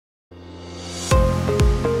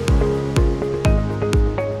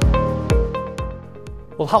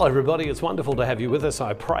Well, hello everybody, it's wonderful to have you with us.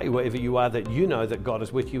 I pray wherever you are that you know that God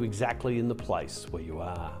is with you exactly in the place where you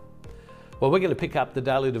are. Well, we're going to pick up the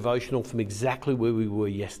daily devotional from exactly where we were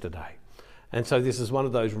yesterday. And so this is one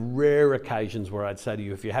of those rare occasions where I'd say to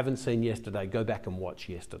you, if you haven't seen yesterday, go back and watch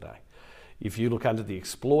yesterday. If you look under the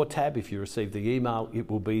Explore tab, if you receive the email, it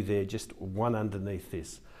will be there, just one underneath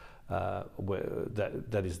this,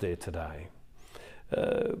 that is there today.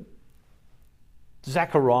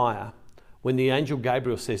 Zechariah, when the angel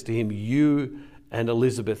Gabriel says to him, you and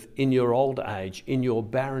Elizabeth in your old age, in your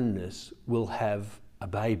barrenness, will have a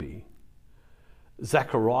baby.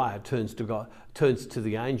 Zechariah turns to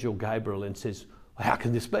the angel Gabriel and says, how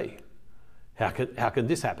can this be? How can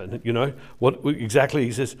this happen? You know, what exactly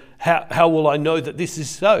he says, how will I know that this is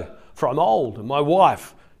so? For I'm old and my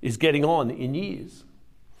wife is getting on in years.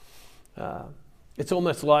 It's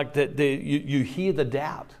almost like that you hear the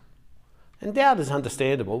doubt. And doubt is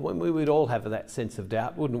understandable. We would all have that sense of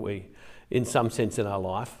doubt, wouldn't we, in some sense in our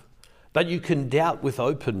life? But you can doubt with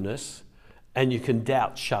openness and you can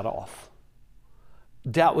doubt shut off.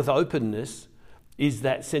 Doubt with openness is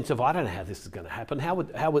that sense of, I don't know how this is going to happen. How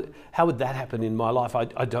would that happen in my life?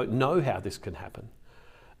 I don't know how this can happen.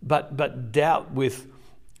 But doubt with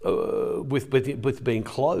being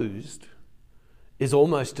closed is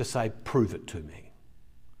almost to say, prove it to me.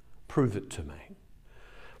 Prove it to me.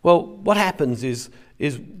 Well, what happens is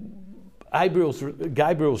Gabriel's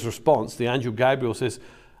response. The angel Gabriel says,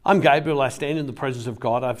 I'm Gabriel, I stand in the presence of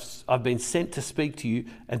God. I've been sent to speak to you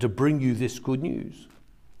and to bring you this good news.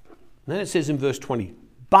 And then it says in verse 20,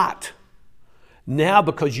 but now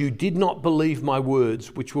because you did not believe my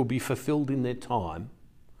words, which will be fulfilled in their time,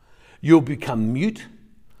 you'll become mute,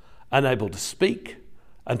 unable to speak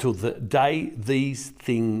until the day these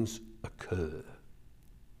things occur.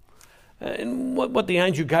 And what the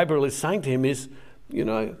angel Gabriel is saying to him is, you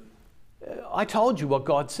know, I told you what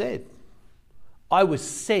God said. I was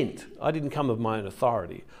sent. I didn't come of my own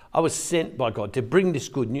authority. I was sent by God to bring this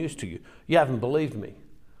good news to you. You haven't believed me.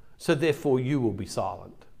 So therefore you will be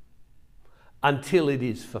silent until it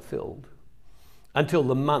is fulfilled, until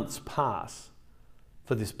the months pass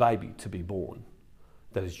for this baby to be born,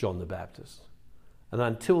 that is John the Baptist. And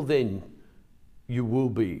until then, you will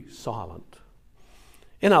be silent.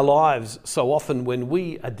 In our lives, so often when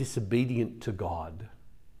we are disobedient to God,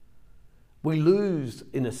 we lose,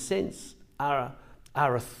 in a sense, our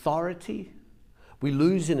authority. We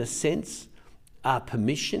lose, in a sense, our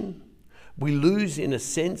permission. We lose, in a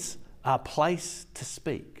sense, our place to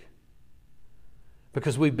speak.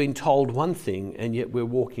 Because we've been told one thing and yet we're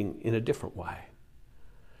walking in a different way.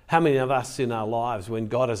 How many of us in our lives, when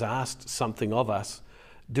God has asked something of us,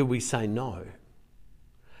 do we say no?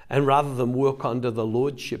 And rather than work under the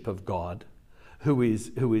lordship of God, who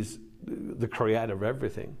is the creator of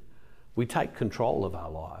everything, we take control of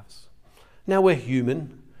our lives. Now we're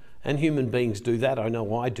human, and human beings do that. I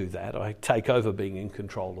know I do that. I take over being in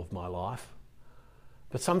control of my life.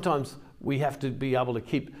 But sometimes we have to be able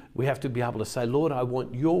to say, Lord, I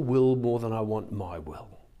want your will more than I want my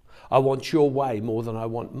will. I want your way more than I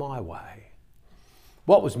want my way.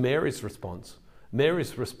 What was Mary's response?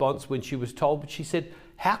 Mary's response when she was told, but she said,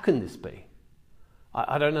 how can this be?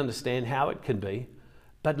 I don't understand how it can be,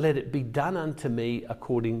 but let it be done unto me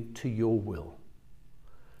according to your will.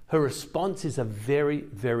 Her response is a very,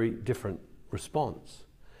 very different response.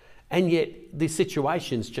 And yet the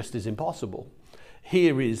situation's just as impossible.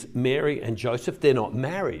 Here is Mary and Joseph. They're not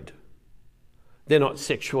married. They're not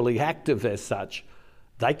sexually active as such.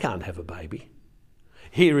 They can't have a baby.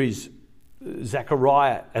 Here is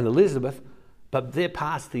Zechariah and Elizabeth, but they're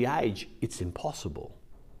past the age. It's impossible.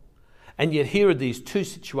 And yet here are these two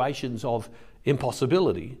situations of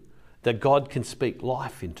impossibility that God can speak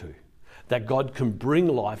life into, that God can bring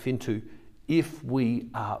life into if we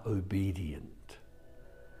are obedient.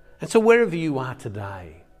 And so wherever you are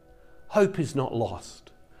today, hope is not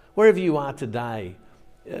lost. Wherever you are today,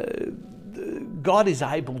 God is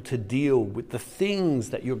able to deal with the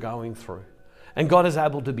things that you're going through. And God is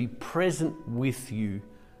able to be present with you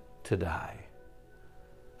today.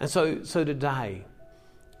 And so today,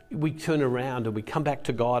 we turn around and we come back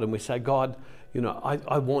to God and we say, God, you know,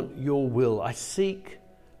 I want your will. I seek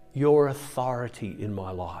your authority in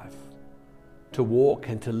my life to walk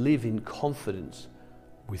and to live in confidence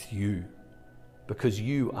with you, because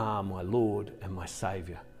you are my Lord and my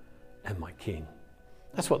Saviour and my King.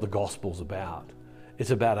 That's what the gospel's about.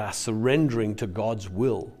 It's about us surrendering to God's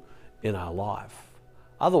will in our life.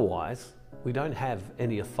 Otherwise, we don't have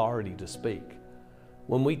any authority to speak.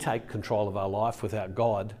 When we take control of our life without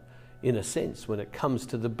God, in a sense, when it comes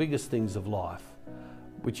to the biggest things of life,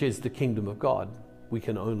 which is the kingdom of God, we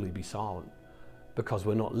can only be silent because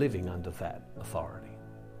we're not living under that authority.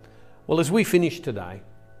 Well, as we finish today,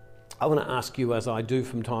 I want to ask you, as I do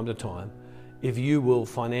from time to time, if you will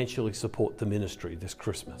financially support the ministry this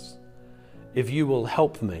Christmas. If you will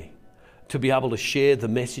help me to be able to share the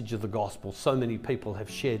message of the gospel. So many people have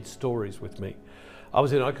shared stories with me. I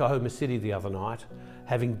was in Oklahoma City the other night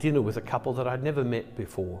having dinner with a couple that I'd never met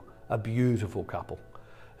before, a beautiful couple,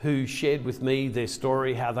 who shared with me their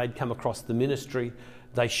story, how they'd come across the ministry.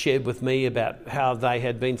 They shared with me about how they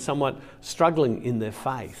had been somewhat struggling in their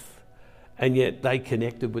faith, and yet they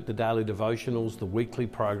connected with the daily devotionals, the weekly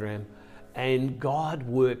program, and God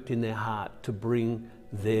worked in their heart to bring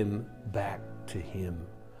them back to Him,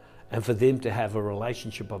 and for them to have a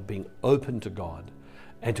relationship of being open to God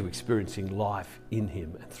and to experiencing life in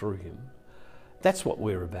Him and through Him. That's what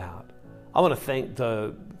we're about. I want to thank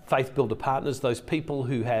the Faith Builder partners, those people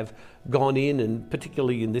who have gone in, and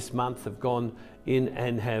particularly in this month have gone in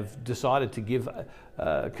and have decided to give,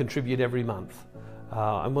 contribute every month.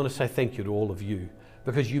 I want to say thank you to all of you,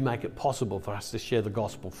 because you make it possible for us to share the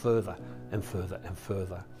gospel further and further and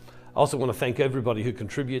further. I also want to thank everybody who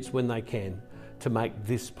contributes when they can to make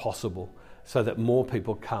this possible, so that more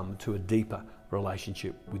people come to a deeper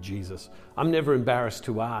relationship with Jesus. I'm never embarrassed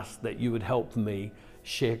to ask that you would help me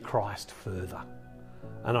share Christ further.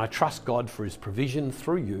 And I trust God for His provision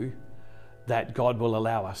through you, that God will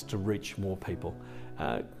allow us to reach more people.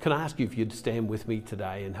 Can I ask you if you'd stand with me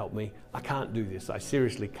today and help me? I can't do this. I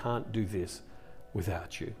seriously can't do this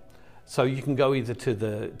without you. So you can go either to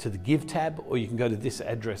the Give tab, or you can go to this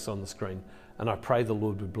address on the screen. And I pray the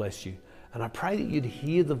Lord would bless you. And I pray that you'd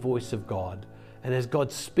hear the voice of God. And as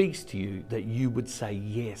God speaks to you, that you would say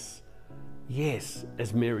yes, yes,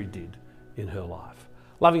 as Mary did in her life.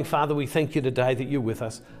 Loving Father, we thank you today that you're with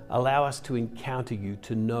us. Allow us to encounter you,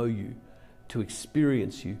 to know you, to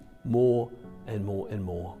experience you more and more and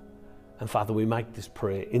more. And Father, we make this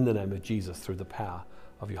prayer in the name of Jesus through the power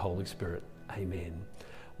of your Holy Spirit. Amen.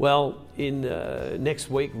 Well, in next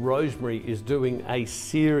week, Rosemary is doing a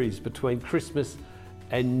series between Christmas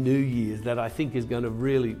and New Year's that I think is going to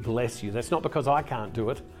really bless you. That's not because I can't do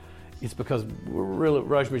it. It's because really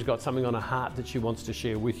Rosemary's got something on her heart that she wants to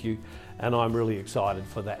share with you, and I'm really excited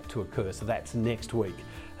for that to occur. So that's next week.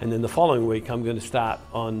 And then the following week, I'm going to start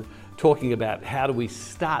on talking about how do we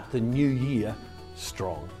start the new year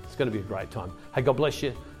strong. It's going to be a great time. Hey, God bless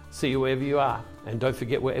you. See you wherever you are. And don't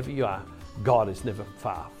forget, wherever you are, God is never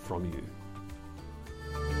far from you.